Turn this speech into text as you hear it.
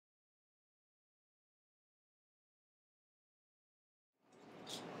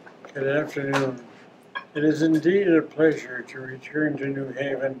Good afternoon. It is indeed a pleasure to return to New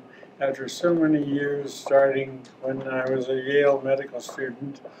Haven after so many years, starting when I was a Yale medical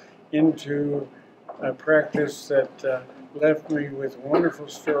student, into a practice that left me with wonderful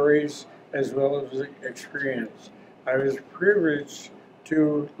stories as well as experience. I was privileged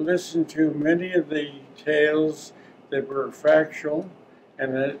to listen to many of the tales that were factual,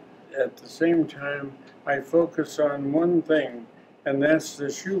 and at the same time I focus on one thing, and that's the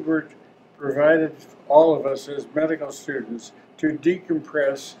Shubert provided all of us as medical students to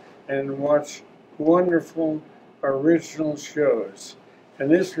decompress and watch wonderful original shows.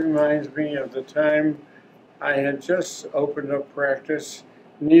 And this reminds me of the time I had just opened up practice,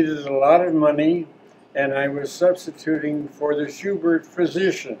 needed a lot of money, and I was substituting for the Shubert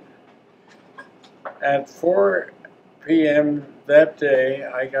physician. At 4 p.m. that day,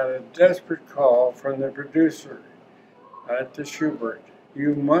 I got a desperate call from the producer at the Shubert.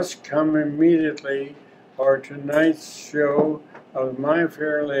 You must come immediately, or tonight's show of My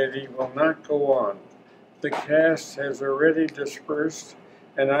Fair Lady will not go on. The cast has already dispersed,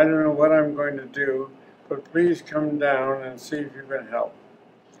 and I don't know what I'm going to do, but please come down and see if you can help.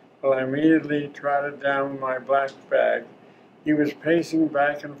 Well, I immediately trotted down my black bag. He was pacing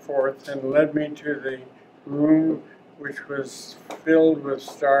back and forth and led me to the room, which was filled with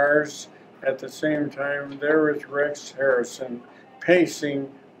stars. At the same time, there was Rex Harrison,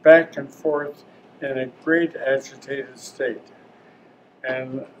 pacing back and forth in a great agitated state.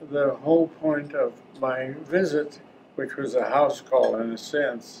 And the whole point of my visit, which was a house call in a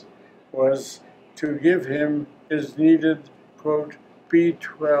sense, was to give him his needed, quote,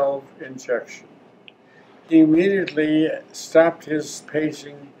 B12 injection. He immediately stopped his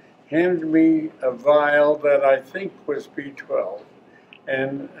pacing, handed me a vial that I think was B12,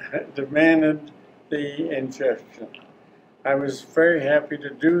 and demanded the injection. I was very happy to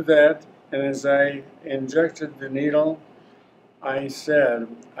do that, and as I injected the needle, I said,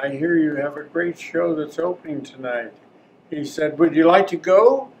 I hear you have a great show that's opening tonight. He said, would you like to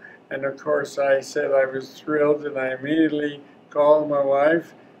go? And of course I said I was thrilled, and I immediately called my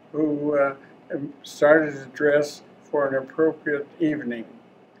wife, who started to dress for an appropriate evening.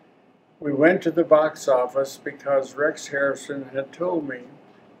 We went to the box office because Rex Harrison had told me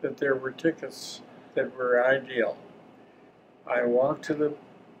that there were tickets that were ideal. I walked to the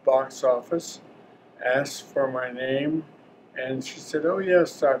box office, asked for my name, and she said, oh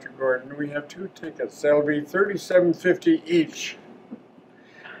yes, Dr. Gordon, we have 2 tickets. They'll be $37.50 each.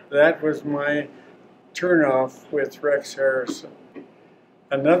 That was my turnoff with Rex Harrison.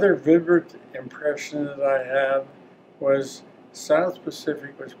 Another vivid impression that I had was South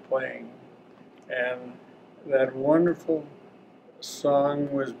Pacific was playing, and that wonderful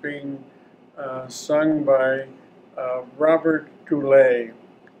song was being sung by Robert Goulet.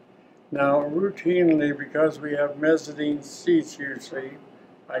 Now, routinely, because we have mezzanine seats usually,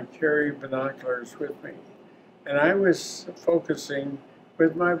 I carry binoculars with me. And I was focusing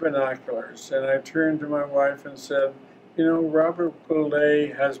with my binoculars, and I turned to my wife and said, you know, Robert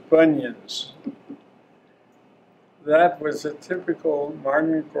Goulet has bunions. That was a typical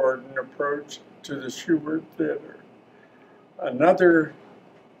Martin Gordon approach to the Shubert Theater. Another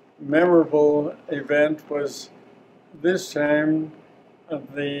memorable event was this time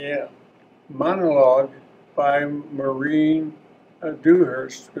the monologue by Maureen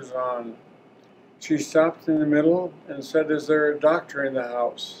Dewhurst was on. She stopped in the middle and said, is there a doctor in the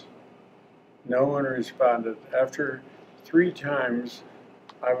house? No one responded. After 3 times,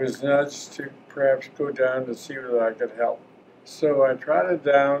 I was nudged to perhaps go down to see whether I could help. So I trotted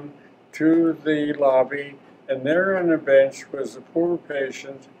down to the lobby, and there on a bench was a poor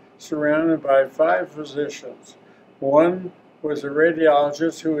patient surrounded by 5 physicians. One was a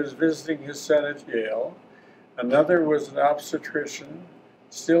radiologist who was visiting his son at Yale. Another was an obstetrician.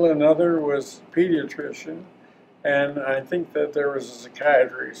 Still another was a pediatrician. And I think that there was a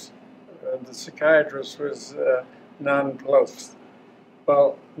psychiatrist. The psychiatrist was nonplussed.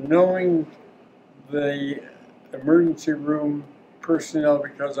 Well, knowing the emergency room personnel,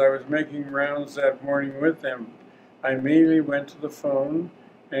 because I was making rounds that morning with them, I immediately went to the phone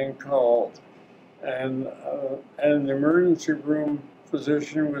and called. And the emergency room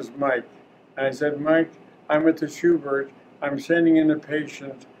physician was Mike. And I said, Mike, I'm at the Shubert. I'm sending in a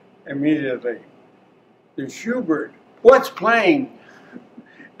patient immediately. The Shubert, what's playing?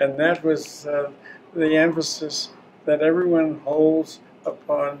 And that was the emphasis that everyone holds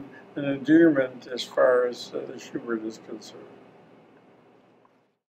upon an endearment as far as the Shubert is concerned.